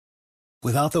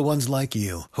Without the ones like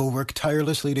you, who work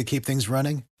tirelessly to keep things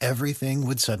running, everything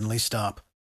would suddenly stop.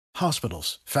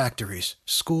 Hospitals, factories,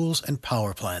 schools, and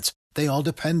power plants, they all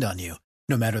depend on you.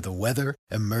 No matter the weather,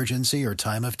 emergency, or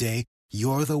time of day,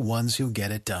 you're the ones who get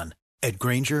it done. At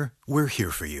Grainger, we're here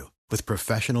for you with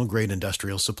professional-grade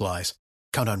industrial supplies.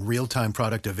 Count on real-time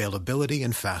product availability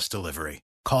and fast delivery.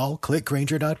 Call,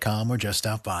 clickgrainger.com, or just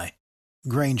stop by.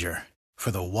 Grainger, for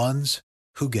the ones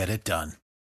who get it done.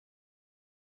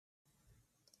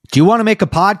 Do you want to make a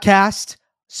podcast?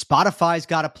 Spotify's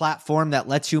got a platform that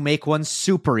lets you make one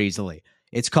super easily.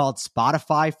 It's called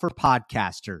Spotify for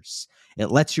Podcasters.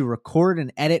 It lets you record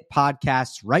and edit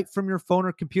podcasts right from your phone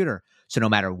or computer. So no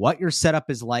matter what your setup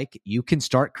is like, you can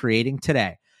start creating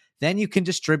today. Then you can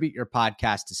distribute your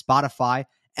podcast to Spotify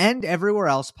and everywhere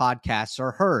else podcasts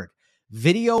are heard.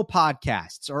 Video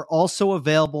podcasts are also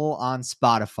available on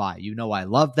Spotify. You know I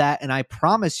love that, and I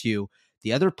promise you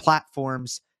the other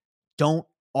platforms don't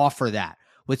offer that.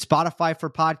 With Spotify for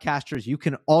Podcasters, you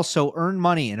can also earn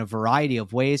money in a variety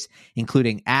of ways,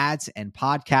 including ads and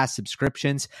podcast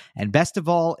subscriptions. And best of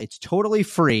all, it's totally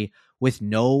free with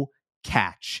no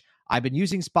catch. I've been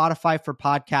using Spotify for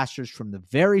Podcasters from the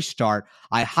very start.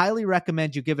 I highly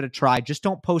recommend you give it a try. Just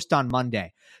don't post on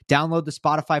Monday. Download the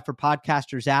Spotify for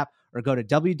Podcasters app or go to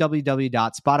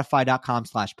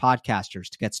www.spotify.com/podcasters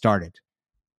to get started.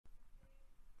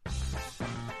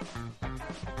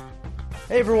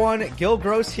 Hey everyone, Gil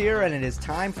Gross here, and it is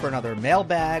time for another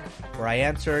Mailbag where I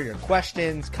answer your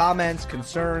questions, comments,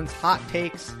 concerns, hot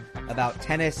takes about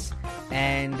tennis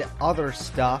and other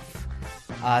stuff.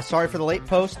 Sorry for the late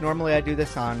post. Normally I do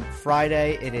this on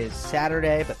Friday. It is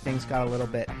Saturday, but things got a little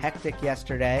bit hectic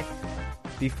yesterday.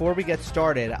 Before we get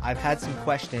started, I've had some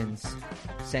questions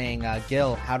saying,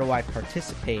 Gil, how do I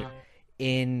participate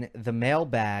in the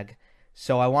Mailbag?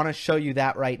 So I want to show you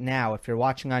that right now. If you're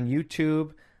watching on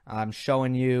YouTube, I'm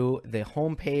showing you the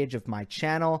homepage of my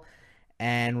channel,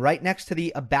 and right next to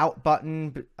the About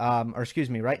button,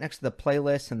 right next to the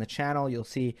playlist and the channel, you'll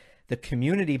see the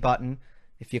Community button.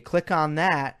 If you click on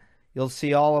that, you'll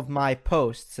see all of my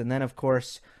posts, and then, of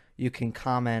course, you can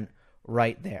comment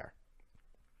right there.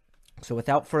 So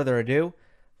without further ado,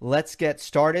 let's get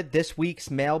started. This week's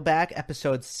Mailbag,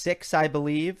 episode 6, I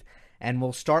believe, and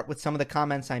we'll start with some of the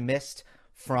comments I missed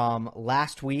from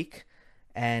last week.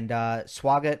 And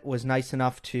Swagat was nice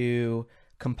enough to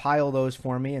compile those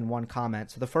for me in one comment.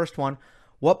 So the first one,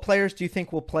 what players do you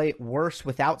think will play worse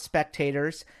without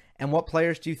spectators, and what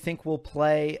players do you think will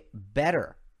play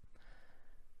better?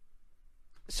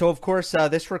 So, of course,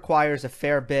 this requires a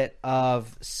fair bit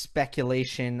of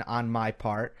speculation on my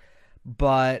part.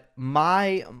 But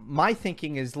my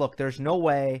thinking is, look, there's no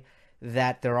way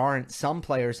that there aren't some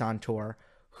players on tour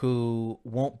who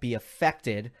won't be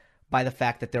affected by the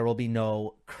fact that there will be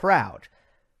no crowd.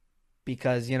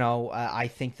 Because,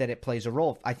 I think that it plays a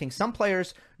role. I think some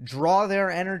players draw their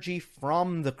energy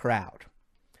from the crowd.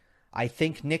 I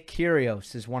think Nick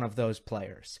Kyrgios is one of those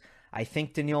players. I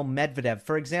think Daniil Medvedev.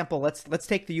 For example, let's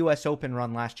take the U.S. Open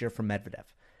run last year from Medvedev.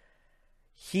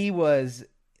 He was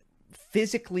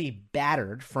physically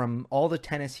battered from all the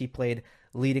tennis he played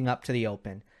leading up to the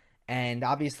Open. And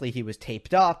obviously he was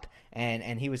taped up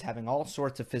and he was having all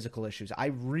sorts of physical issues. I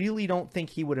really don't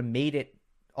think he would have made it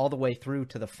all the way through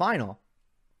to the final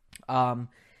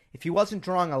if he wasn't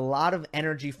drawing a lot of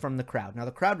energy from the crowd. Now,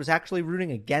 the crowd was actually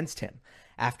rooting against him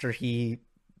after he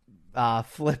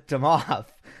flipped him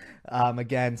off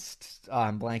against,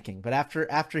 I'm blanking, but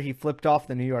after he flipped off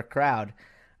the New York crowd,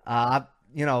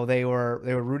 they were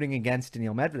rooting against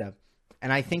Daniil Medvedev.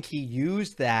 And I think he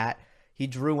used that. He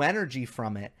drew energy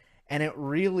from it. And it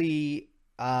really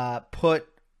put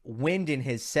wind in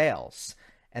his sails.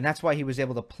 And that's why he was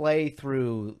able to play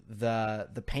through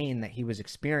the pain that he was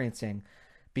experiencing,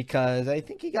 because I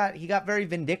think he got very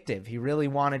vindictive. He really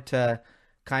wanted to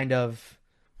kind of,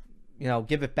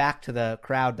 give it back to the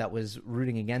crowd that was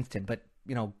rooting against him. But,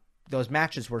 those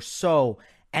matches were so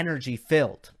energy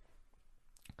filled.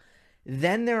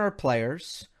 Then there are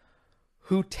players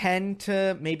who tend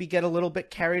to maybe get a little bit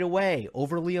carried away,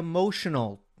 overly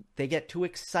emotional. They get too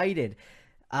excited.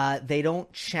 They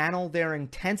don't channel their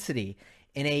intensity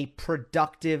in a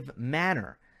productive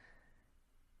manner.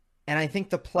 And I think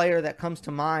the player that comes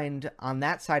to mind on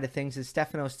that side of things is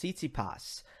Stefanos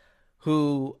Tsitsipas,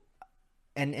 who,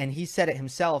 and he said it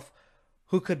himself,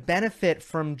 who could benefit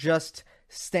from just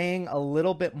staying a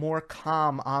little bit more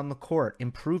calm on the court,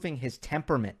 improving his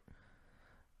temperament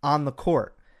on the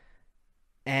court,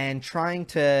 and trying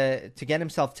to get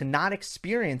himself to not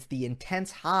experience the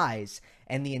intense highs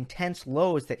and the intense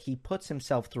lows that he puts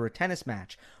himself through a tennis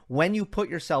match. When you put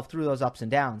yourself through those ups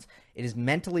and downs, it is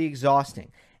mentally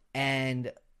exhausting.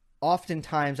 And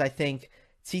oftentimes I think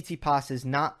Tsitsipas is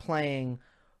not playing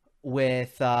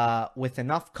with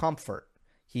enough comfort.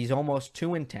 He's almost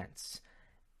too intense,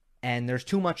 and there's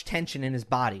too much tension in his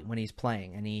body when he's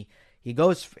playing, and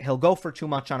he'll go for too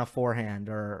much on a forehand,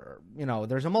 or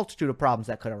there's a multitude of problems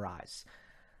that could arise.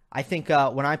 I think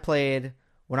when I played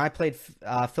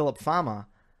Philip Fama,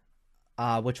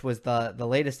 which was the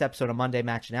latest episode of Monday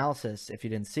Match Analysis, if you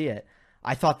didn't see it,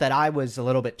 I thought that I was a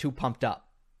little bit too pumped up,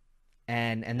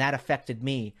 and that affected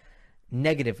me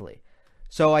negatively.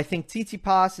 So I think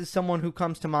Tsitsipas is someone who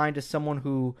comes to mind as someone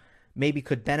who maybe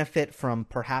could benefit from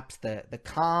perhaps the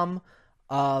calm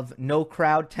of no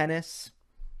crowd tennis.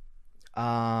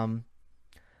 I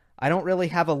don't really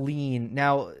have a lean.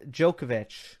 Now,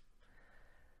 Djokovic,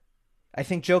 I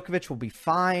think Djokovic will be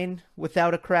fine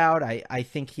without a crowd. I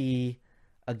think he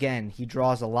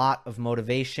draws a lot of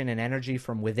motivation and energy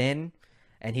from within,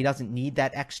 and he doesn't need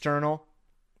that external.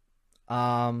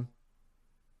 Zverev,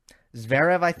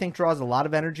 I think, draws a lot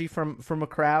of energy from a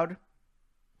crowd.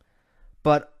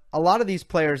 But a lot of these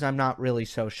players, I'm not really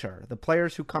so sure. The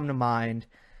players who come to mind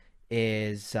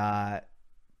is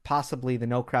possibly the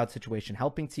no crowd situation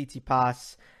helping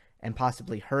Tsitsipas and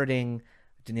possibly hurting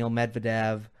Daniil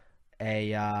Medvedev,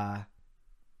 a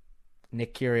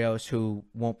Nick Kyrgios who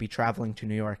won't be traveling to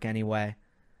New York anyway.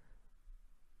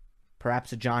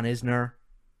 Perhaps a John Isner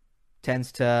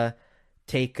tends to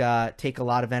take a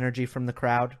lot of energy from the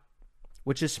crowd,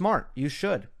 which is smart. You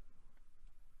should.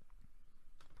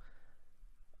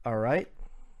 All right.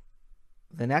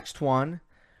 The next one.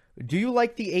 Do you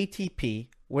like the ATP,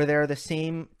 where there are the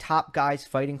same top guys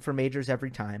fighting for majors every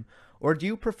time, or do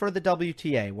you prefer the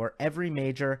WTA, where every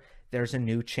major there's a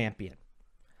new champion?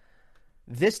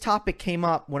 This topic came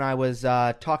up when I was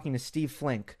talking to Steve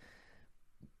Flink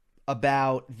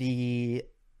about the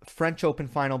French Open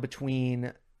final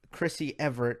between Chrissy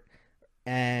Evert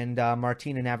and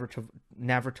Martina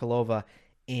Navratilova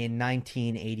in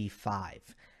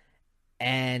 1985.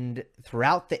 And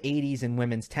throughout the 80s in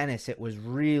women's tennis, it was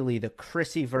really the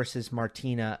Chrissy versus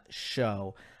Martina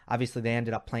show. Obviously, they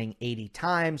ended up playing 80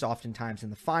 times, oftentimes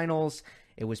in the finals.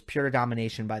 It was pure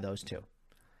domination by those two.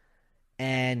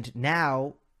 And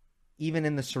now, even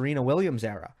in the Serena Williams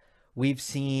era, we've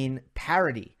seen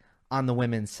parity on the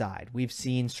women's side. We've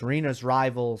seen Serena's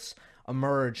rivals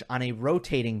emerge on a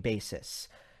rotating basis.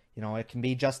 It can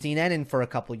be Justine Henin for a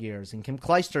couple years, and Kim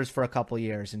Clijsters for a couple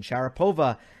years, and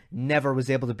Sharapova never was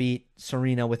able to beat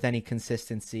Serena with any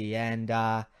consistency. And,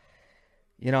 now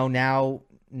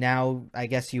I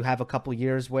guess you have a couple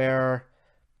years where,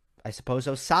 I suppose,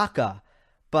 Osaka.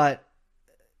 But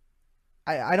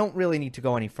I don't really need to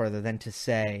go any further than to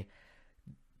say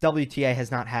WTA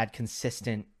has not had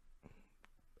consistent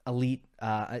elite.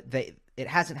 It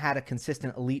hasn't had a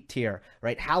consistent elite tier,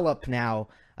 right? Halep now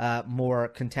more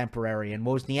contemporary, and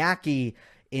Wozniacki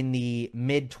in the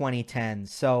mid 2010s.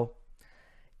 So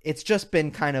it's just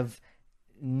been kind of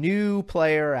new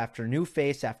player after new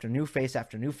face after new face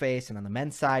after new face. And on the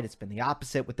men's side, it's been the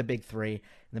opposite with the big three and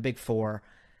the big four.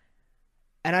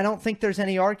 And I don't think there's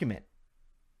any argument.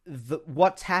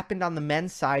 What's happened on the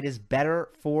men's side is better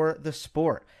for the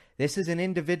sport. This is an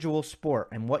individual sport,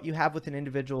 and what you have with an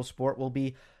individual sport will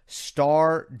be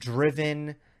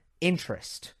star-driven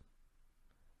interest.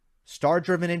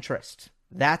 Star-driven interest.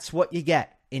 That's what you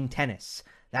get in tennis.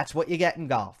 That's what you get in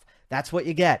golf. That's what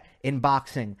you get in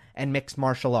boxing and mixed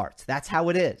martial arts. That's how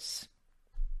it is.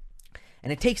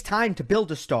 And it takes time to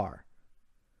build a star.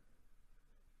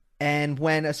 And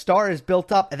when a star is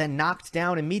built up and then knocked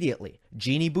down immediately,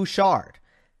 Jeannie Bouchard,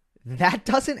 that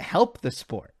doesn't help the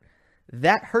sport.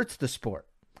 That hurts the sport.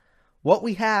 What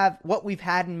we've had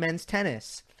in men's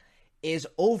tennis is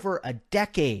over a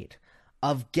decade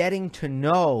of getting to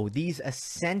know these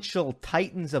essential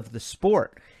titans of the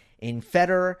sport in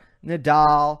Federer,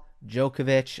 Nadal,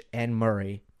 Djokovic, and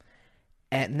Murray.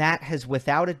 And that is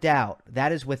without a doubt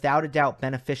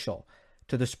beneficial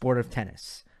to the sport of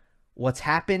tennis. What's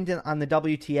happened on the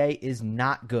WTA is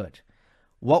not good.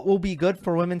 What will be good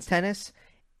for women's tennis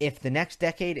if the next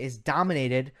decade is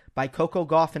dominated by Coco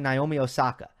Gauff and Naomi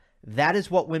Osaka? That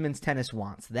is what women's tennis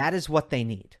wants. That is what they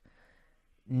need.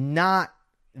 Not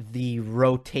the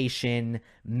rotation,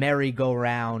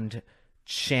 merry-go-round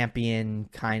champion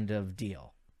kind of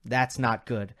deal. That's not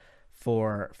good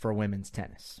for women's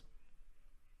tennis.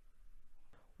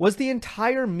 Was the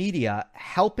entire media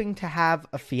helping to have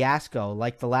a fiasco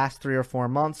like the last 3 or 4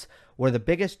 months, where the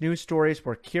biggest news stories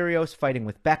were Kyrgios fighting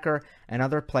with Becker and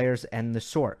other players and the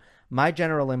sort? My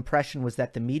general impression was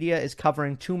that the media is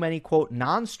covering too many, quote,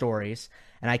 non-stories,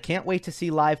 and I can't wait to see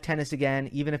live tennis again,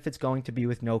 even if it's going to be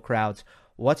with no crowds.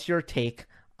 What's your take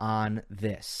on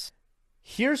this.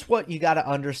 Here's what you got to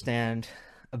understand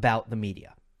about the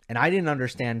media. And I didn't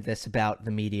understand this about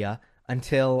the media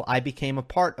until I became a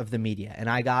part of the media and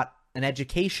I got an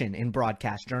education in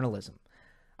broadcast journalism.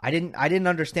 I didn't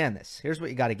understand this. Here's what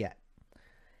you got to get.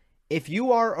 If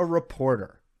you are a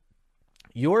reporter,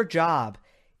 your job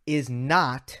is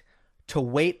not to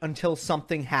wait until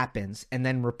something happens and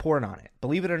then report on it.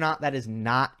 Believe it or not, that is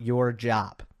not your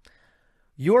job.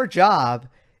 Your job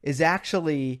is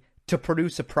actually to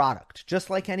produce a product, just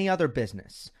like any other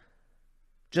business,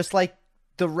 just like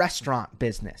the restaurant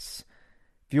business.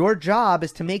 If your job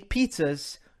is to make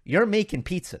pizzas, you're making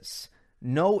pizzas.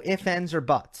 No ifs, ands, or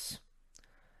buts.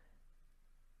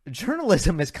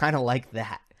 Journalism is kind of like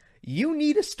that. You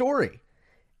need a story.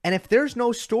 And if there's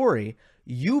no story,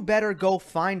 you better go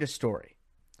find a story.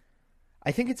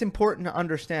 I think it's important to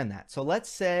understand that. So let's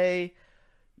say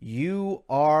you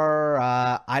are,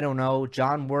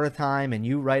 John Wertheim, and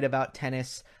you write about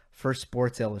tennis for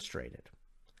Sports Illustrated.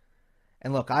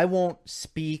 And look, I won't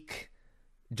speak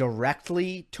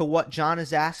directly to what John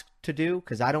is asked to do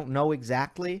because I don't know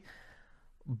exactly,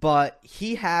 but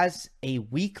he has a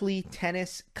weekly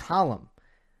tennis column.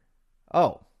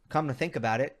 Oh, come to think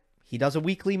about it, he does a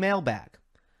weekly mailbag.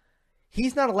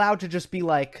 He's not allowed to just be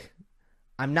like,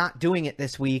 I'm not doing it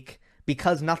this week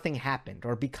because nothing happened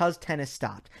or because tennis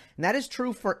stopped. And that is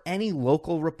true for any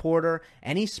local reporter,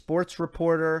 any sports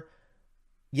reporter.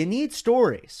 You need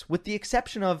stories, with the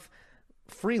exception of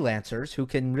freelancers who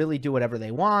can really do whatever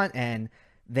they want, and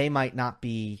they might not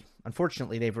be,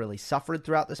 unfortunately, they've really suffered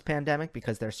throughout this pandemic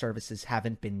because their services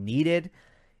haven't been needed.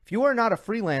 If you are not a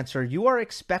freelancer, you are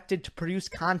expected to produce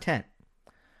content.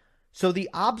 So the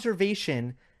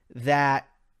observation that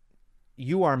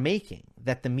you are making,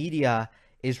 that the media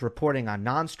is reporting on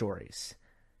non-stories,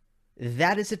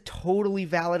 that is a totally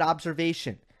valid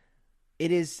observation.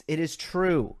 It is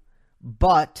true,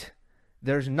 but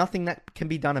there's nothing that can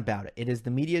be done about it. It is the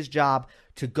media's job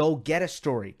to go get a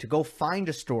story, to go find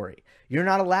a story. You're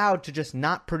not allowed to just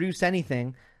not produce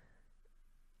anything.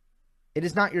 It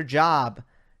is not your job.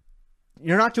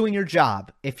 You're not doing your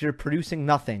job if you're producing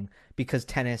nothing because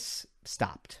tennis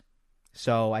stopped.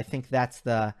 So I think that's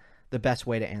the best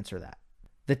way to answer that.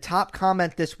 The top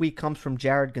comment this week comes from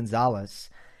Jared Gonzalez.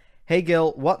 Hey,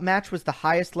 Gil, what match was the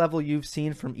highest level you've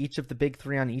seen from each of the big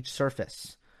three on each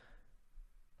surface?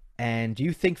 And do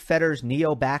you think Federer's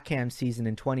neo backhand season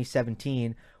in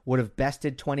 2017 would have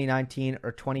bested 2019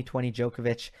 or 2020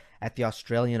 Djokovic at the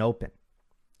Australian Open?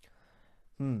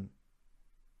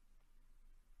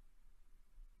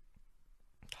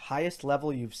 Highest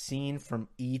level you've seen from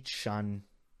each on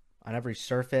every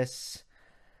surface.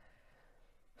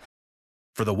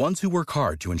 For the ones who work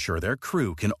hard to ensure their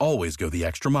crew can always go the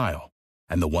extra mile,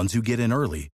 and the ones who get in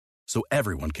early so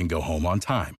everyone can go home on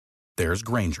time, there's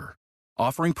Grainger,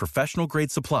 offering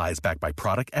professional-grade supplies backed by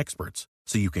product experts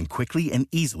so you can quickly and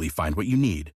easily find what you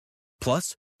need.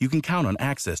 Plus, you can count on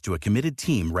access to a committed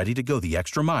team ready to go the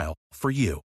extra mile for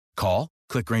you. Call,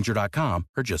 click Grainger.com,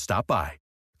 or just stop by.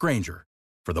 Grainger,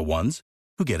 for the ones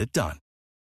who get it done.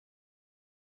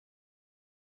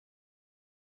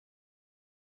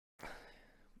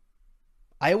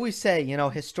 I always say,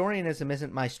 historianism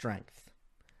isn't my strength.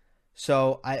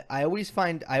 So I always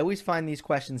find these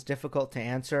questions difficult to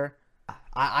answer.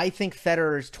 I think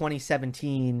Federer's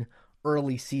 2017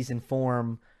 early season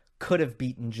form could have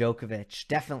beaten Djokovic,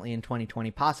 definitely in 2020,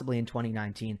 possibly in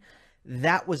 2019.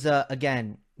 That was a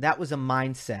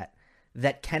mindset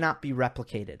that cannot be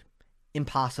replicated.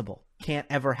 Impossible. Can't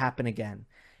ever happen again.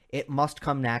 It must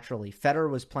come naturally.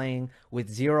 Federer was playing with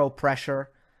zero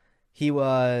pressure. He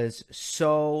was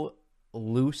so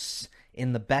loose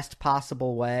in the best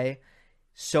possible way,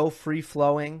 so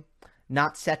free-flowing,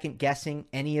 not second-guessing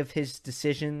any of his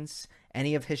decisions,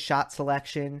 any of his shot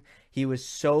selection. He was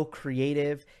so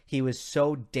creative. He was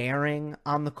so daring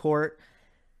on the court.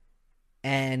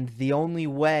 And the only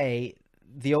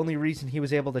reason he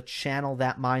was able to channel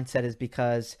that mindset is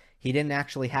because he didn't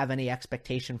actually have any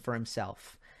expectation for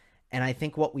himself. And I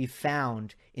think what we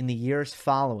found in the years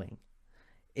following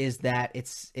is that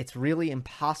it's really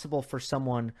impossible for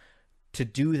someone to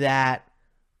do that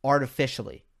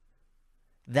artificially.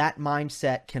 That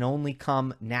mindset can only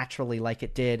come naturally, like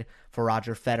it did for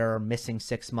Roger Federer, missing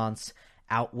 6 months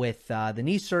out with the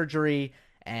knee surgery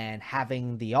and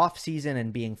having the off season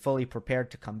and being fully prepared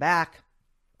to come back,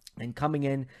 and coming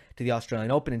in to the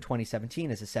Australian Open in 2017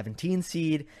 as a 17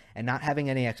 seed and not having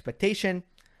any expectation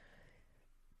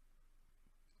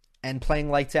and playing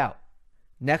lights out.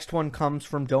 Next one comes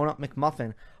from Donut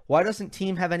McMuffin. Why doesn't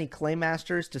Team have any clay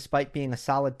masters despite being a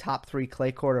solid top 3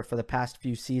 clay courter for the past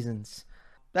few seasons?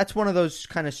 That's one of those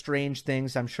kind of strange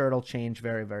things. I'm sure it'll change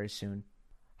very, very soon.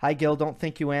 Hi, Gil. Don't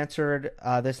think you answered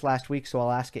this last week, so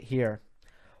I'll ask it here.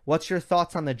 What's your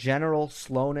thoughts on the general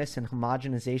slowness and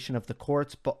homogenization of the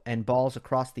courts and balls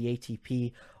across the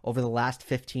ATP over the last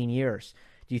 15 years?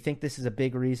 Do you think this is a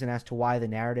big reason as to why the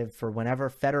narrative for whenever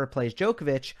Federer plays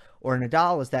Djokovic or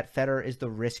Nadal is that Federer is the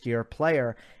riskier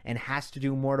player and has to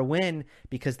do more to win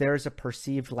because there is a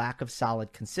perceived lack of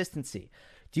solid consistency?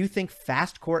 Do you think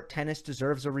fast court tennis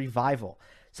deserves a revival?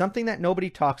 Something that nobody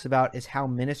talks about is how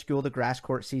minuscule the grass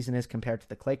court season is compared to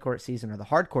the clay court season or the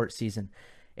hard court season.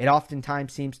 It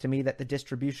oftentimes seems to me that the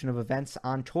distribution of events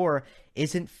on tour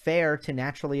isn't fair to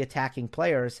naturally attacking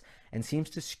players and seems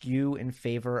to skew in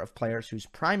favor of players whose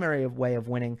primary way of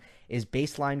winning is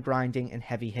baseline grinding and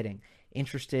heavy hitting.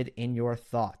 Interested in your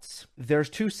thoughts. There's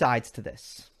two sides to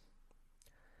this.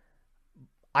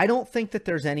 I don't think that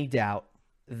there's any doubt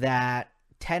that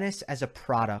tennis as a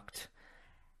product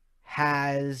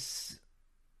it's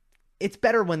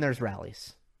better when there's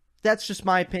rallies. That's just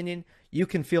my opinion. You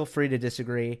can feel free to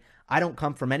disagree. I don't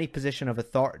come from any position of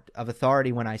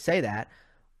authority when I say that.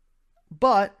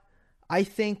 But I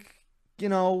think,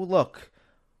 look,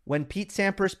 when Pete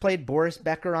Sampras played Boris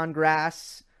Becker on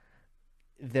grass,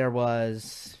 there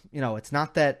was, it's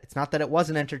not that it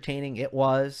wasn't entertaining. It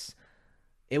was.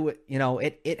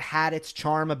 It had its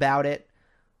charm about it.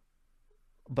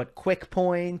 But quick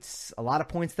points, a lot of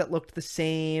points that looked the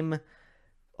same,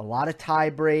 a lot of tie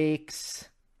breaks.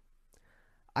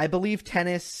 I believe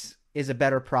tennis is a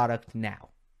better product now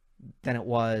than it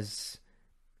was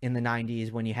in the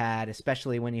 90s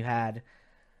especially when you had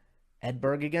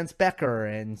Edberg against Becker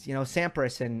and,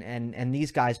 Sampras and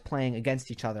these guys playing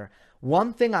against each other.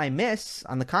 One thing I miss,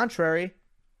 on the contrary,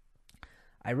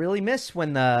 I really miss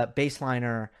when the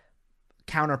baseliner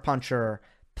counterpuncher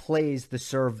plays the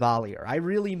serve volleyer. I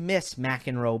really miss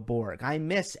McEnroe Borg. I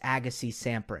miss Agassi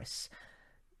Sampras.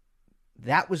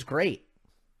 That was great.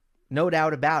 No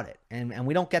doubt about it. And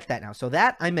we don't get that now. So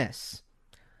that I miss.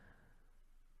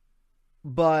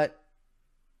 But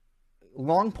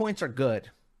long points are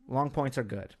good. Long points are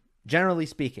good. Generally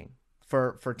speaking,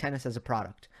 for tennis as a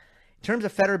product. In terms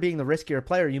of Federer being the riskier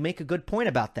player, you make a good point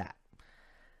about that.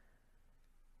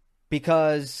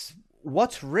 Because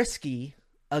what's risky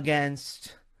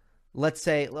against,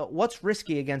 what's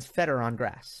risky against Federer on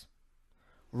grass?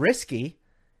 Risky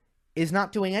is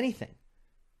not doing anything.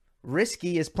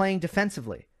 Risky is playing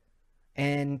defensively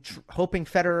and hoping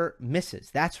Federer misses.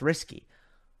 That's risky.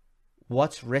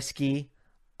 What's risky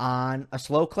on a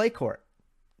slow clay court?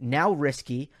 Now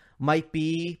risky might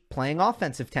be playing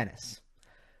offensive tennis.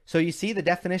 So you see how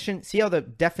the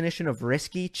definition of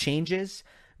risky changes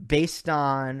based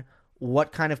on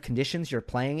what kind of conditions you're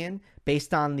playing in,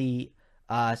 based on the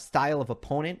style of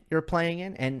opponent you're playing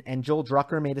in. And Joel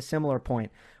Drucker made a similar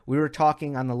point. We were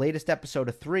talking on the latest episode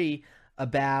of 3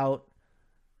 about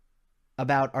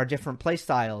our different play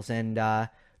styles. And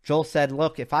Joel said,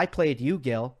 look, if I played you,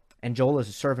 Gil, and Joel is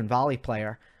a serve and volley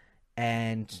player,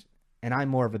 and I'm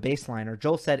more of a baseliner.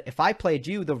 Joel said, if I played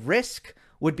you, the risk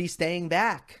would be staying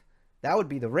back. That would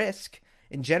be the risk.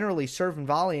 And generally, serve and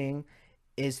volleying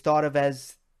is thought of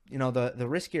as, the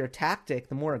riskier tactic,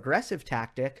 the more aggressive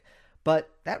tactic,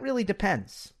 but that really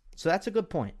depends. So that's a good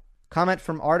point. Comment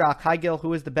from Ardoc. Hi, Gil.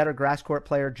 Who is the better grass court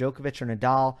player, Djokovic or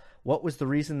Nadal? What was the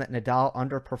reason that Nadal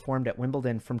underperformed at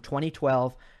Wimbledon from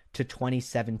 2012 to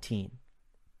 2017?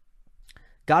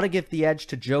 Got to give the edge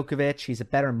to Djokovic. He's a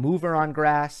better mover on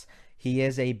grass. He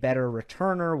is a better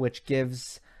returner, which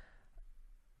gives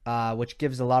a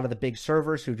lot of the big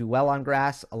servers who do well on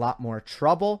grass a lot more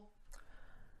trouble.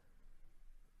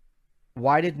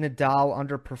 Why did Nadal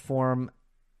underperform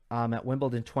at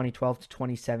Wimbledon 2012 to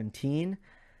 2017?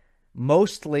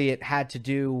 Mostly it had to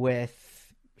do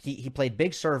with he played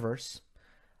big servers,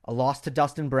 a loss to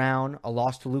Dustin Brown, a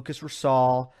loss to Lucas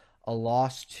Rosol, a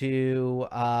loss to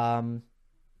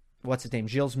what's his name,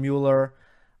 Gilles Muller.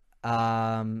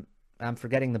 I'm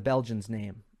forgetting the Belgian's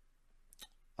name.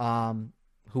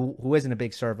 Who isn't a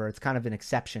big server. It's kind of an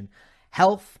exception.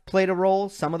 Health played a role.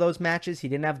 Some of those matches he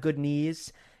didn't have good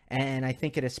knees, and I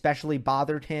think it especially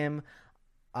bothered him.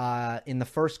 In the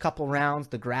first couple rounds,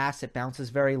 the grass, it bounces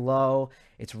very low.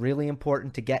 It's really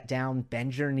important to get down,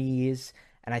 bend your knees.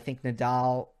 And I think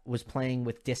Nadal was playing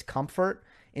with discomfort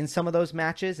in some of those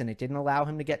matches, and it didn't allow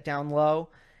him to get down low.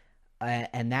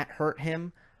 And that hurt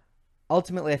him.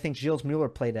 Ultimately, I think Gilles Muller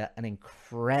played an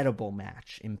incredible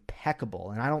match,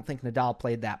 impeccable. And I don't think Nadal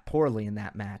played that poorly in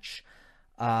that match.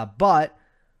 But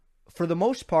for the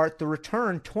most part, the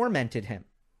return tormented him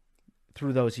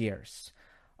through those years.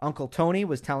 Uncle Tony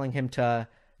was telling him to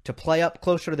to play up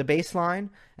closer to the baseline,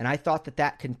 and I thought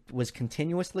that was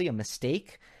continuously a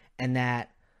mistake, and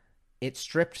that it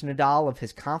stripped Nadal of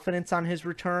his confidence on his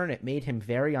return. It made him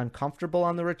very uncomfortable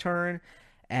on the return.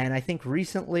 And I think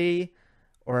recently,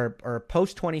 or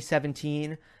post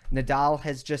 2017, Nadal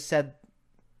has just said,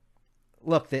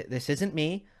 look, this isn't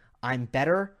me. I'm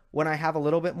better when I have a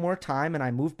little bit more time and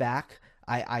I move back.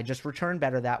 I just return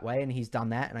better that way, and he's done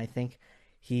that. And I think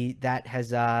that has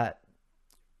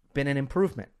been an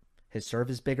improvement. His serve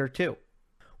is bigger too.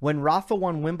 When Rafa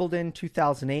won Wimbledon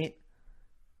 2008,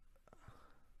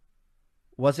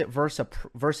 was it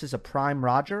versus a prime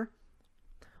Roger?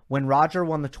 When Roger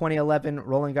won the 2011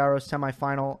 Roland Garros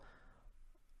semifinal,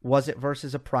 was it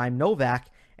versus a prime Novak?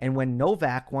 And when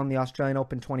Novak won the Australian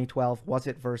Open 2012, was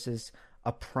it versus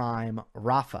a prime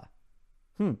Rafa?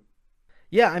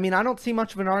 Yeah, I mean, I don't see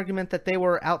much of an argument that they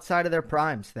were outside of their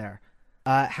primes there.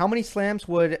 How many slams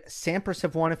would Sampras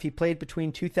have won if he played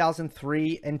between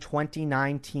 2003 and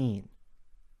 2019?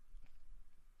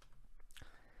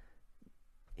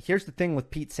 Here's the thing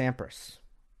with Pete Sampras.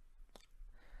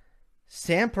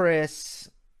 Sampras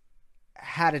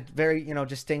had a very,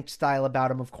 distinct style about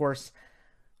him. Of course,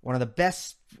 one of the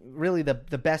best, really the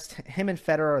best, him and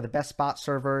Federer are the best spot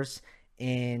servers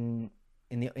in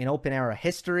Open era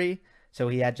history. So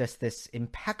he had just this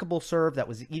impeccable serve that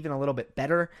was even a little bit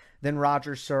better than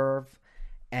Roger's serve.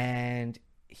 And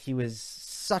he was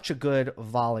such a good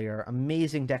volleyer,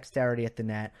 amazing dexterity at the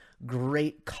net,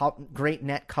 great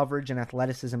net coverage and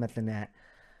athleticism at the net.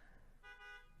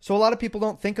 So a lot of people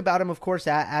don't think about him, of course,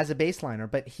 as a baseliner,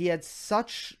 but he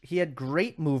had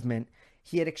great movement.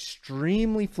 He had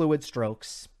extremely fluid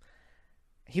strokes.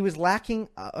 He was lacking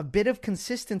a bit of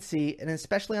consistency, and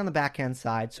especially on the backhand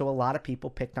side. So a lot of people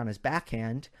picked on his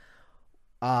backhand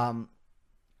in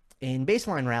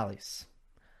baseline rallies.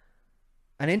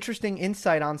 An interesting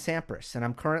insight on Sampras, and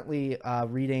I'm currently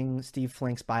reading Steve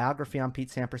Flink's biography on Pete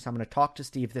Sampras. I'm going to talk to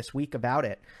Steve this week about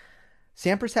it.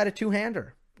 Sampras had a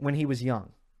two-hander when he was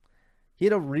young. He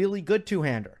had a really good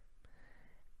two-hander.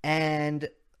 And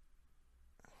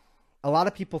a lot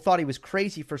of people thought he was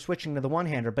crazy for switching to the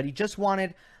one-hander, but he just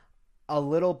wanted a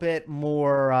little bit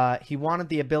more. He wanted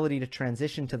the ability to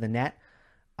transition to the net.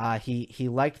 He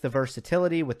liked the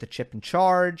versatility with the chip and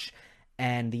charge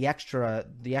and the extra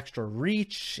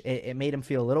reach. It made him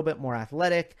feel a little bit more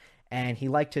athletic, and he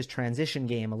liked his transition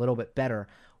game a little bit better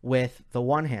with the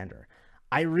one-hander.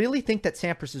 I really think that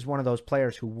Sampras is one of those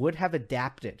players who would have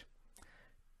adapted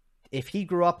if he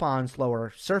grew up on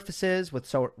slower surfaces with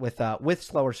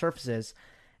slower surfaces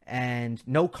and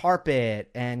no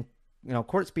carpet and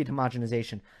court speed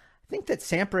homogenization. I think that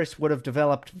Sampras would have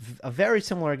developed a very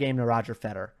similar game to Roger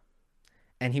Federer,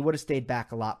 and he would have stayed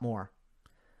back a lot more.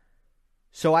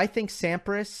 So I think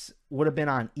Sampras would have been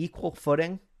on equal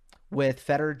footing with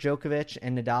Federer, Djokovic,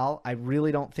 and Nadal. I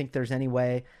really don't think there's any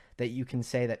way that you can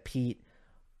say that Pete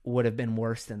would have been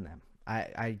worse than them.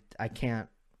 I can't.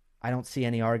 I don't see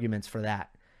any arguments for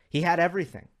that. He had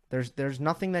everything. There's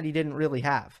nothing that he didn't really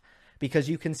have, because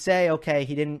you can say, okay,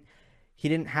 he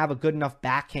didn't have a good enough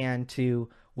backhand to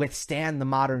withstand the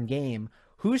modern game.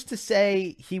 Who's to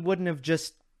say he wouldn't have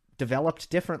just developed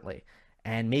differently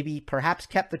and maybe perhaps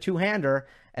kept the two-hander,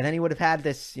 and then he would have had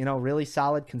this, really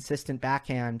solid, consistent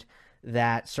backhand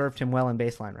that served him well in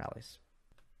baseline rallies.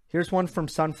 Here's one from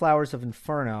Sunflowers of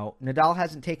Inferno. Nadal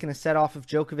hasn't taken a set off of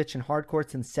Djokovic in hard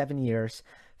courts in 7 years.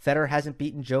 Federer hasn't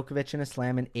beaten Djokovic in a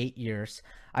slam in 8 years.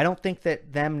 I don't think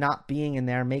that them not being in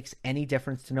there makes any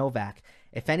difference to Novak.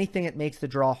 If anything, it makes the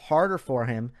draw harder for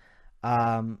him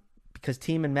because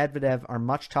Thiem and Medvedev are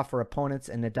much tougher opponents,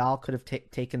 and Nadal could have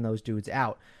taken those dudes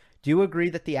out. Do you agree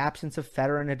that the absence of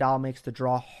Federer and Nadal makes the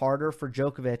draw harder for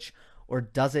Djokovic, or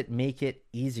does it make it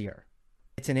easier?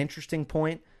 It's an interesting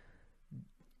point.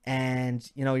 And,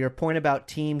 your point about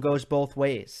Thiem goes both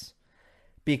ways,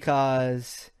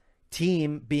 because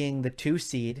Thiem being the 2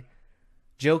 seed,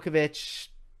 Djokovic,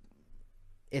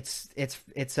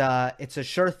 it's a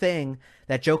sure thing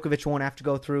that Djokovic won't have to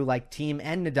go through like Thiem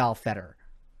and Nadal Federer.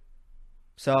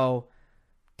 So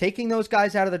taking those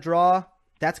guys out of the draw,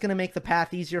 that's going to make the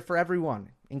path easier for everyone,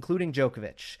 including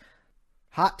Djokovic.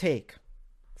 Hot take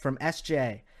from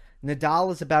SJ.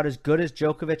 Nadal is about as good as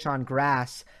Djokovic on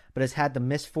grass, but has had the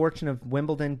misfortune of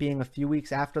Wimbledon being a few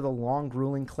weeks after the long,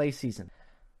 grueling clay season.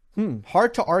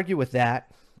 Hard to argue with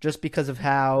that, just because of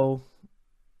how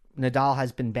Nadal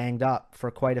has been banged up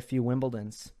for quite a few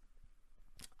Wimbledons.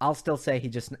 I'll still say he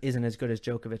just isn't as good as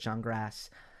Djokovic on grass.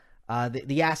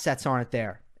 The assets aren't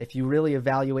there. If you really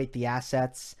evaluate the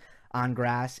assets on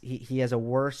grass, he has a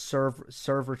worse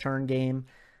serve return game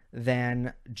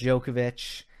than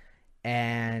Djokovic,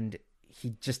 and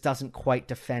he just doesn't quite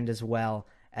defend as well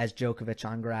as Djokovic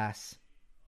on grass.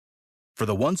 For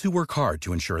the ones who work hard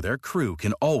to ensure their crew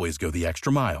can always go the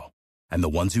extra mile, and the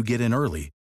ones who get in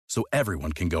early so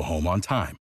everyone can go home on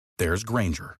time, there's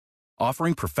Grainger,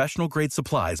 offering professional-grade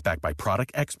supplies backed by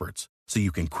product experts so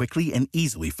you can quickly and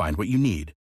easily find what you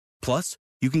need. Plus,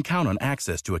 you can count on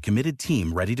access to a committed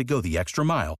team ready to go the extra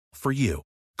mile for you.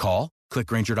 Call, click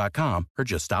Grainger.com, or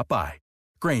just stop by.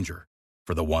 Grainger,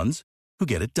 for the ones who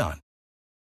get it done.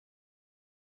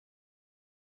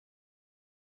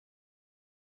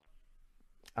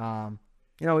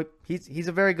 He's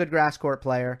a very good grass court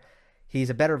player. He's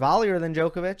a better volleyer than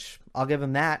Djokovic. I'll give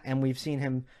him that, and we've seen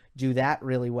him do that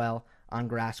really well on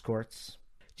grass courts.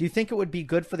 Do you think it would be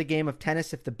good for the game of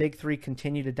tennis if the big three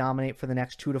continue to dominate for the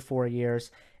next 2 to 4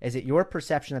 years? Is it your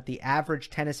perception that the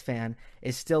average tennis fan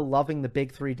is still loving the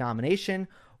big three domination,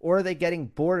 or are they getting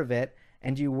bored of it?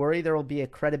 And do you worry there will be a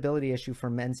credibility issue for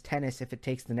men's tennis if it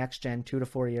takes the next gen 2 to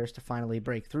 4 years to finally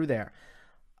break through there?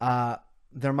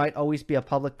 There might always be a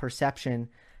public perception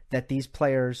that these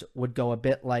players would go a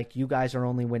bit like, you guys are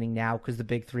only winning now because the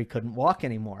big three couldn't walk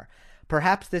anymore.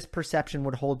 Perhaps this perception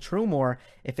would hold true more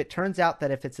if it turns out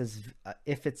that it's a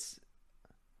Zverev,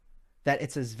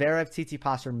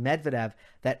 Tsitsipas, or Medvedev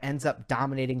that ends up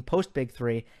dominating post big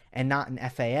three and not an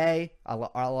FAA.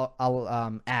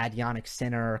 I'll add Yannick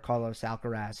Sinner or Carlos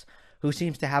Alcaraz, who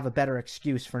seems to have a better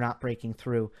excuse for not breaking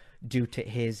through due to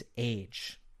his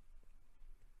age.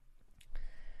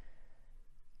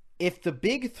 If the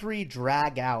big three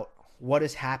drag out what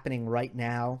is happening right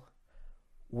now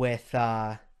with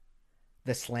the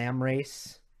slam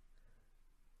race,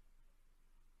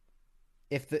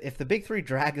 if the big three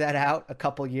drag that out a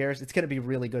couple years, it's going to be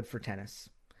really good for tennis.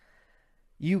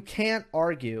 You can't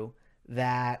argue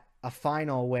that a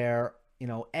final where,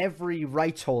 every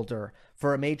rights holder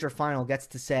for a major final gets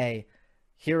to say,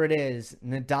 here it is,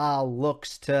 Nadal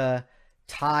looks to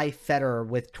tie Federer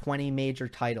with 20 major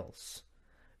titles.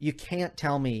 You can't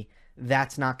tell me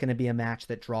that's not going to be a match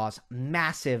that draws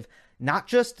massive, not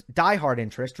just diehard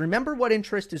interest. Remember what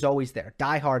interest is always there.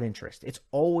 Diehard interest. It's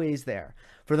always there.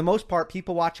 For the most part,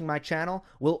 people watching my channel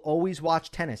will always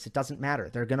watch tennis. It doesn't matter.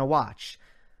 They're going to watch.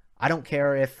 I don't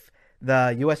care if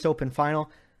the U.S. Open final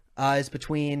is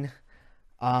between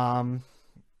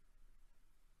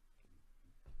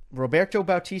Roberto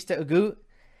Bautista Agut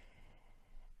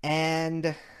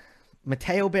and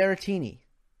Matteo Berrettini.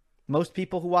 Most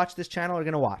people who watch this channel are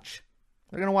going to watch.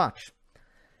 They're going to watch.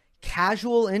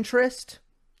 Casual interest,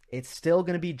 it's still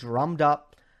going to be drummed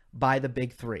up by the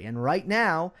big three. And right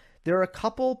now, there are a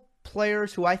couple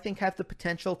players who I think have the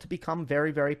potential to become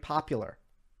very, very popular.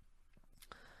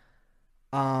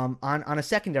 On a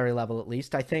secondary level, at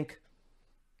least, I think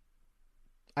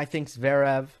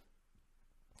Zverev,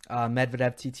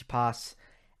 Medvedev, Tsitsipas,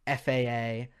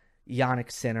 FAA,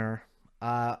 Yannick Sinner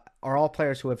are all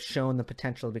players who have shown the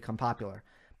potential to become popular,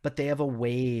 but they have a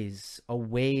ways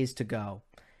to go.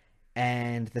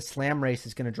 And the slam race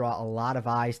is going to draw a lot of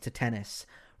eyes to tennis.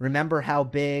 Remember how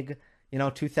big,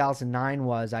 2009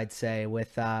 was, I'd say,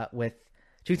 with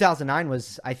 2009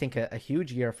 was, I think, a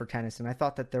huge year for tennis. And I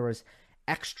thought that there was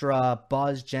extra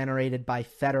buzz generated by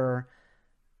Federer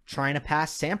trying to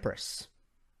pass Sampras.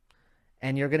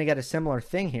 And you're going to get a similar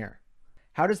thing here.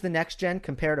 How does the next gen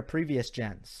compare to previous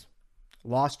gens?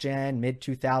 Lost gen,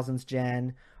 mid-2000s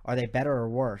gen, are they better or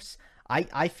worse?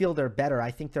 I feel they're better.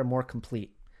 I think they're more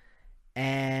complete.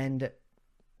 And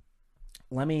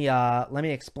let me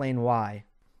explain why.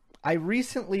 I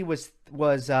recently was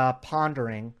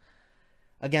pondering,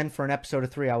 again for an episode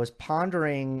of 3, I was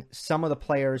pondering some of the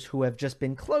players who have just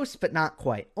been close but not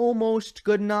quite, almost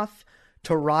good enough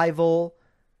to rival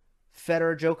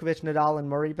Federer, Djokovic, Nadal, and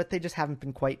Murray, but they just haven't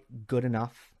been quite good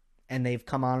enough, and they've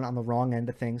come on the wrong end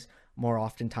of things more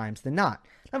oftentimes than not.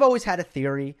 I've always had a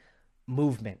theory.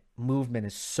 Movement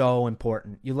is so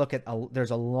important. You look at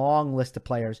there's a long list of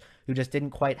players who just didn't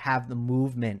quite have the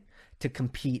movement to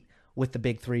compete with the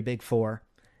big three, big four,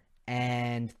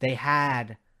 and they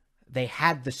had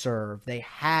the serve, they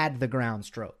had the ground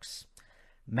strokes.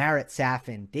 Marat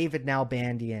Safin, David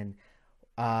Nalbandian,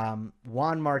 Juan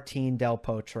Martín del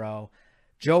Potro,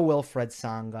 Joe Wilfred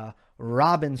Tsonga,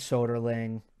 Robin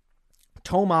Soderling,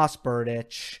 Tomas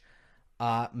Berdych,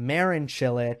 Marin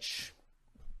Cilic.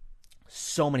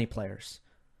 So many players.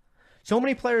 So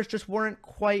many players just weren't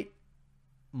quite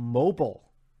mobile.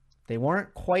 They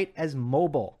weren't quite as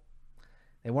mobile.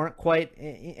 They weren't quite,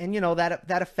 and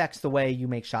that affects the way you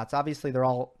make shots. Obviously, they're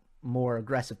all more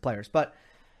aggressive players, but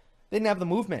they didn't have the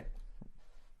movement.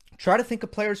 Try to think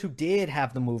of players who did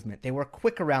have the movement. They were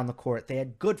quick around the court. They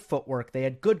had good footwork. They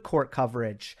had good court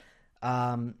coverage.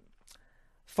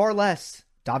 Far less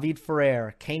David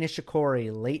Ferrer, Kei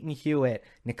Nishikori, Leighton Hewitt,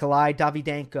 Nikolai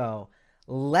Davydenko.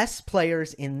 Less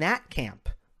players in that camp.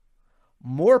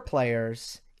 More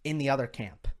players in the other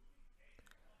camp.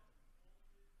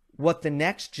 What the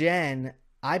next gen,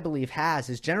 I believe, has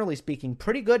is, generally speaking,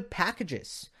 pretty good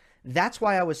packages. That's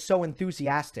why I was so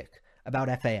enthusiastic about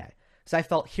FAA. Because I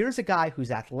felt, here's a guy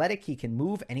who's athletic, he can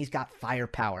move, and he's got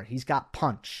firepower. He's got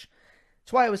punch.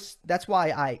 That's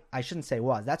why I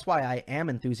am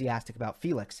enthusiastic about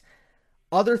Felix.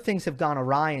 Other things have gone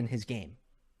awry in his game.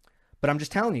 But I'm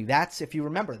just telling you, if you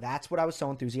remember, that's what I was so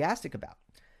enthusiastic about.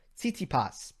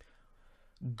 Tsitsipas,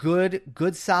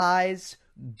 good size,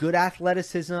 good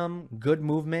athleticism, good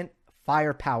movement,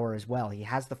 firepower as well. He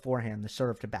has the forehand, the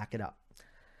serve to back it up.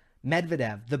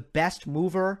 Medvedev, the best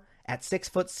mover at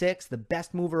 6'6", the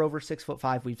best mover over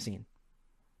 6'5" we've seen.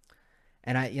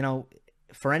 And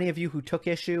for any of you who took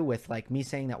issue with like me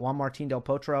saying that Juan Martín del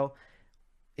Potro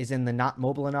is in the not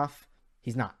mobile enough,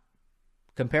 he's not.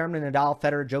 Compare him to Nadal,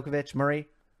 Federer, Djokovic, Murray.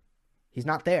 He's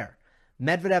not there.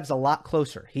 Medvedev's a lot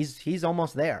closer. He's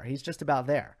almost there. He's just about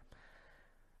there.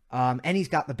 And he's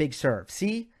got the big serve.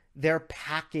 See, they're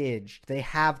packaged. They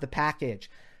have the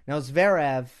package. Now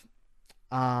Zverev,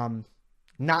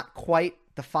 not quite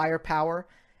the firepower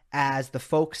as the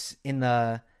folks in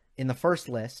the first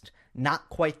list. Not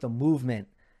quite the movement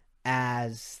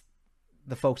as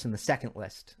the folks in the second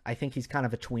list. I think he's kind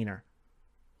of a tweener.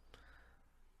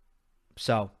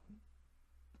 So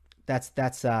that's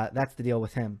the deal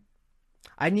with him.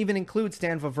 I didn't even include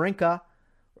Stan Wawrinka.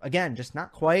 Again, just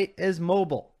not quite as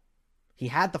mobile. He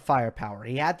had the firepower.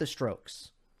 He had the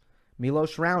strokes.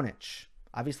 Milos Raonic,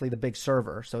 obviously the big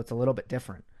server, so it's a little bit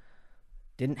different.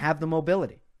 Didn't have the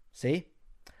mobility. See?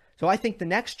 So I think the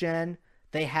next gen,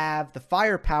 they have the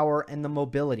firepower and the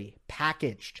mobility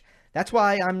packaged. That's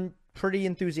why I'm pretty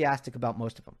enthusiastic about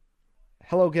most of them.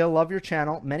 Hello, Gil. Love your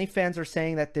channel. Many fans are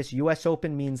saying that this U.S.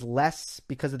 Open means less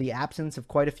because of the absence of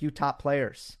quite a few top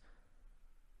players.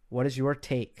 What is your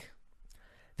take?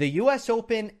 The U.S.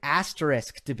 Open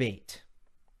asterisk debate.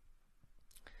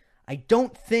 I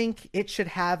don't think it should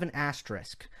have an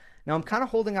asterisk. Now, I'm kind of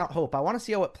holding out hope. I want to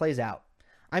see how it plays out.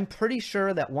 I'm pretty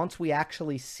sure that once we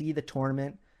actually see the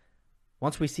tournament,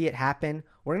 once we see it happen,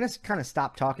 we're going to kind of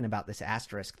stop talking about this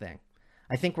asterisk thing.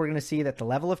 I think we're going to see that the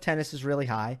level of tennis is really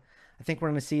high. I think we're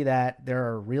going to see that there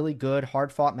are really good,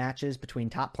 hard-fought matches between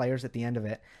top players at the end of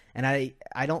it. And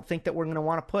I don't think that we're going to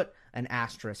want to put an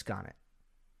asterisk on it.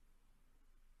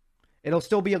 It'll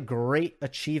still be a great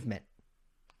achievement.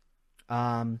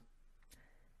 And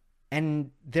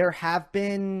there have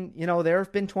been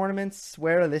tournaments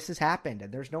where this has happened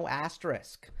and there's no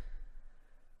asterisk.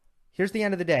 Here's the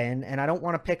end of the day, and I don't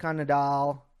want to pick on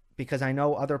Nadal because I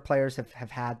know other players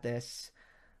have had this.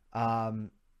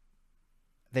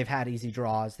 They've had easy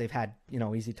draws. They've had,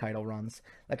 easy title runs.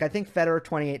 Like I think Federer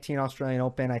 2018 Australian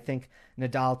Open. I think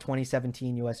Nadal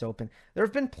 2017 US Open. There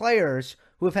have been players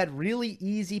who have had really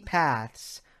easy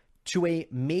paths to a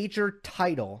major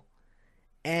title,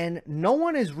 and no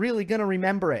one is really going to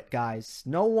remember it, guys.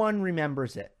 No one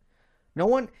remembers it.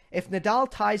 If Nadal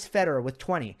ties Federer with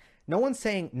 20, no one's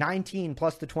saying 19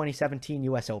 plus the 2017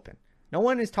 US Open. No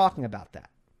one is talking about that.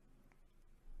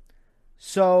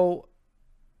 So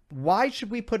why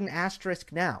should we put an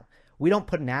asterisk now? We don't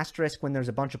put an asterisk when there's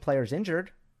a bunch of players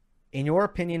injured. In your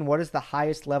opinion, what is the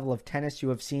highest level of tennis you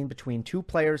have seen between two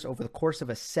players over the course of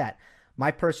a set?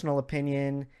 My personal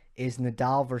opinion is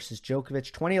Nadal versus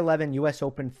Djokovic, 2011 US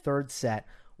Open third set.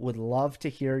 Would love to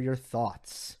hear your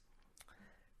thoughts.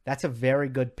 That's a very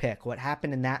good pick. What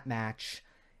happened in that match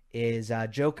is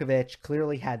Djokovic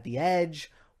clearly had the edge,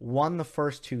 won the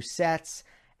first two sets,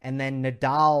 and then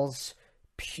Nadal's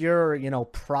pure,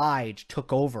 pride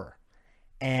took over.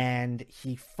 And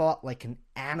he fought like an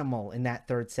animal in that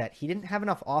third set. He didn't have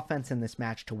enough offense in this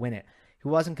match to win it. He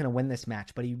wasn't going to win this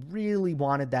match, but he really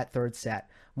wanted that third set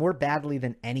more badly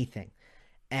than anything.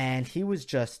 And he was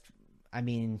just,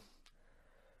 did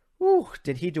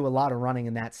he do a lot of running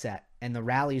in that set. And the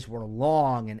rallies were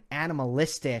long and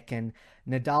animalistic, and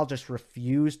Nadal just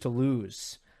refused to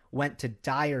lose. Went to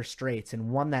dire straits and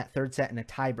won that third set in a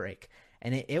tiebreak.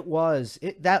 And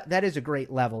that is a great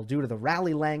level due to the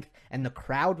rally length, and the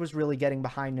crowd was really getting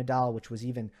behind Nadal, which was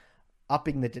even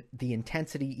upping the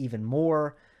intensity even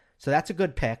more. So that's a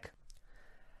good pick.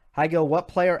 Hi, Gil. What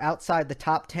player outside the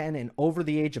top 10 and over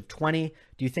the age of 20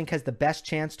 do you think has the best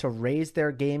chance to raise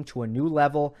their game to a new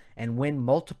level and win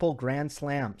multiple Grand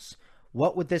Slams?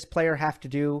 What would this player have to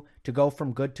do to go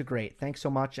from good to great? Thanks so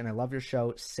much, and I love your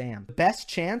show, Sam. The best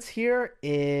chance here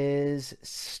is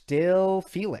still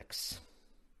Felix.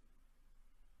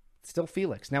 Still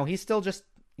Felix. Now, he's still just,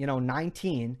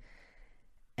 19,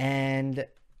 and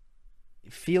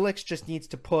Felix just needs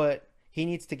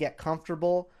to get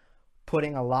comfortable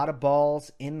putting a lot of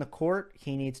balls in the court.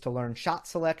 He needs to learn shot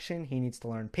selection. He needs to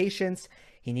learn patience.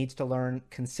 He needs to learn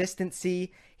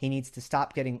consistency. He needs to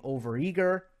stop getting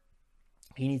overeager.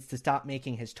 He needs to stop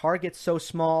making his targets so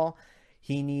small.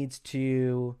 He needs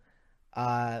to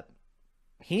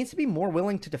be more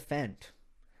willing to defend.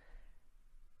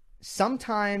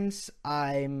 Sometimes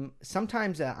I'm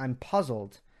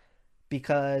puzzled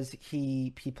because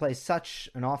he plays such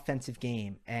an offensive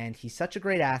game and he's such a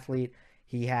great athlete.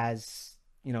 He has,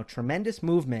 tremendous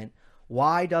movement.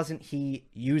 Why doesn't he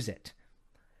use it?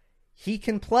 He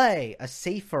can play a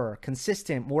safer,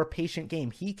 consistent, more patient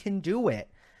game. He can do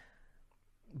it.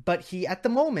 But at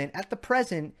the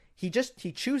present, he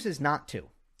chooses not to.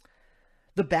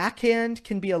 The backhand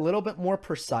can be a little bit more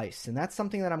precise, and that's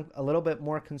something that I'm a little bit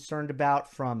more concerned about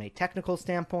from a technical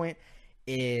standpoint,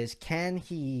 is can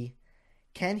he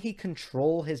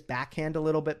control his backhand a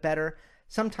little bit better?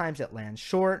 Sometimes it lands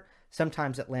short.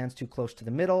 Sometimes it lands too close to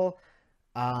the middle.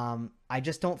 I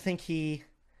just don't think he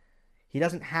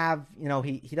doesn't have,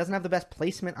 he doesn't have the best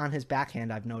placement on his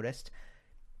backhand, I've noticed.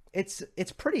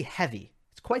 It's pretty heavy.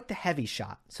 It's quite the heavy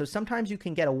shot. So sometimes you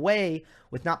can get away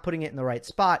with not putting it in the right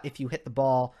spot if you hit the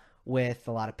ball with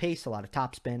a lot of pace, a lot of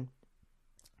topspin.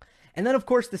 And then, of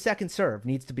course, the second serve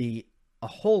needs to be a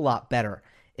whole lot better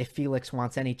if Felix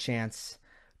wants any chance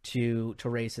to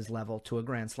raise his level to a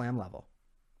Grand Slam level.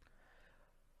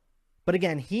 But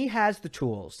again, he has the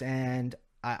tools, and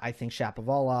I think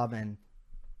Shapovalov and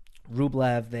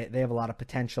Rublev, they have a lot of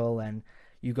potential, and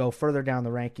you go further down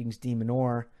the rankings, de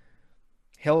Minaur,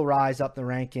 he'll rise up the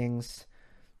rankings.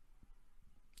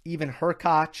 Even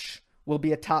Hurkacz will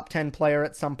be a top 10 player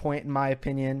at some point, in my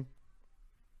opinion.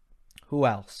 Who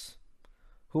else?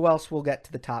 Who else will get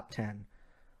to the top 10?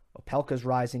 Opelka's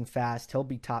rising fast. He'll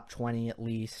be top 20 at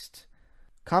least.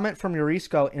 Comment from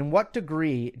Yurisco. In what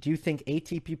degree do you think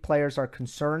ATP players are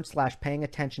concerned / paying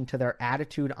attention to their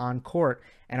attitude on court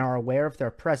and are aware of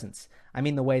their presence? I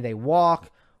mean, the way they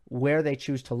walk, where they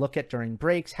choose to look at during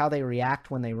breaks, how they react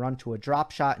when they run to a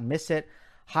drop shot and miss it.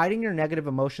 Hiding your negative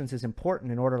emotions is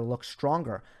important in order to look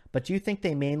stronger, but do you think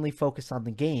they mainly focus on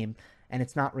the game and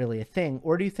it's not really a thing?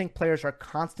 Or do you think players are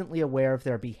constantly aware of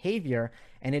their behavior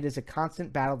and it is a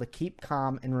constant battle to keep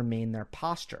calm and remain their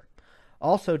posture?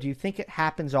 Also, do you think it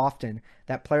happens often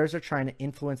that players are trying to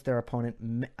influence their opponent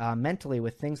mentally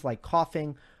with things like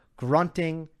coughing,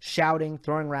 grunting, shouting,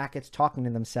 throwing rackets, talking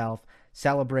to themselves,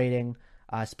 celebrating,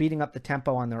 speeding up the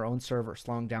tempo on their own serve or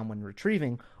slowing down when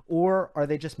retrieving, or are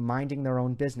they just minding their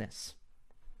own business?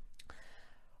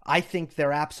 I think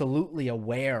they're absolutely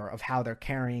aware of how they're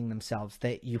carrying themselves.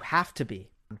 That you have to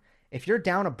be. If you're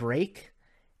down a break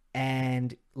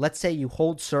and let's say you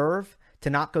hold serve to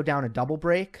not go down a double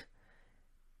break,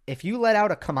 if you let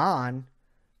out a come on,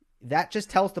 that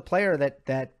just tells the player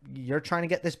that you're trying to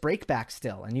get this break back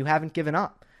still and you haven't given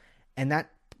up. And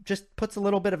that just puts a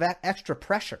little bit of extra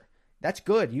pressure. That's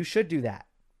good. You should do that.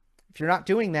 If you're not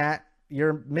doing that,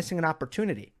 you're missing an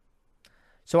opportunity.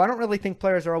 So I don't really think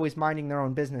players are always minding their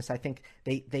own business. I think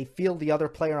they feel the other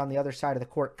player on the other side of the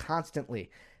court constantly.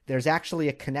 There's actually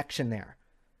a connection there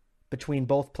between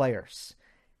both players.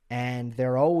 And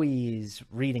they're always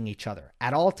reading each other.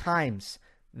 At all times,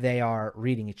 they are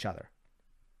reading each other.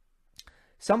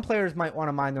 Some players might want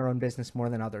to mind their own business more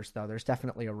than others, though. There's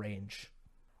definitely a range.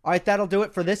 All right, that'll do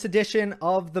it for this edition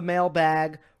of the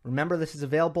Mailbag. Remember, this is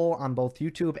available on both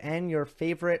YouTube and your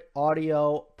favorite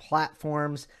audio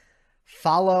platforms.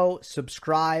 Follow,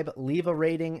 subscribe, leave a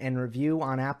rating and review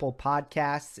on Apple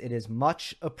Podcasts. It is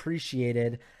much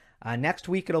appreciated. Next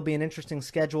week, it'll be an interesting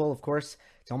schedule. Of course,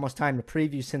 it's almost time to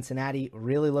preview Cincinnati.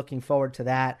 Really looking forward to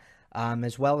that,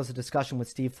 as well as a discussion with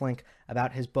Steve Flink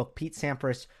about his book, Pete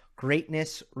Sampras,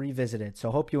 Greatness Revisited.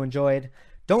 So hope you enjoyed.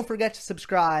 Don't forget to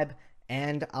subscribe,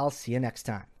 and I'll see you next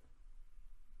time.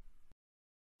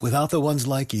 Without the ones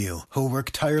like you, who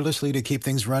work tirelessly to keep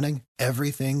things running,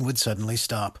 everything would suddenly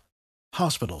stop.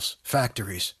 Hospitals,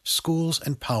 factories, schools,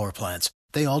 and power plants,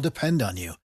 they all depend on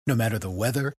you. No matter the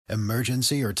weather,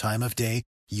 emergency, or time of day,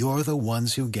 you're the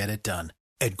ones who get it done.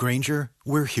 At Grainger,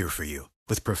 we're here for you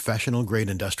with professional-grade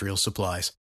industrial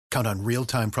supplies. Count on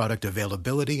real-time product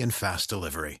availability and fast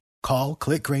delivery. Call,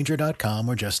 clickgrainger.com,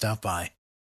 or just stop by.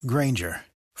 Grainger,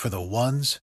 for the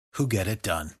ones who get it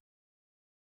done.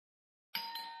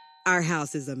 Our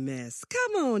house is a mess.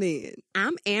 Come on in.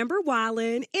 I'm Amber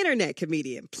Wallen, internet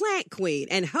comedian, plant queen,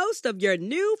 and host of your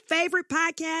new favorite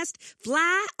podcast,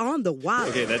 Fly on the Wall.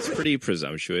 Okay, that's pretty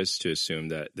presumptuous to assume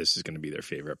that this is going to be their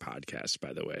favorite podcast,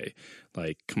 by the way.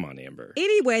 Like, come on, Amber.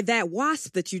 Anyway, that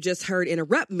wasp that you just heard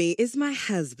interrupt me is my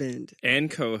husband.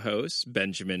 And co-host,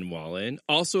 Benjamin Wallen,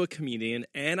 also a comedian,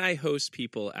 and I host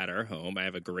people at our home. I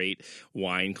have a great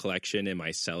wine collection in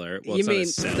my cellar. Well, you mean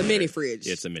the mini fridge?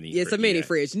 It's a mini fridge. It's a mini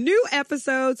fridge. New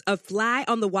episodes of Fly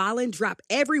on the Wallen drop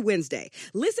every Wednesday.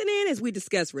 Listen in as we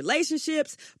discuss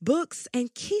relationships, books,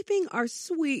 and keeping our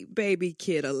sweet baby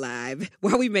kid alive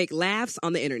while we make laughs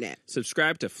on the internet.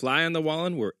 Subscribe to Fly on the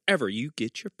Wallen wherever you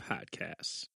get your podcasts.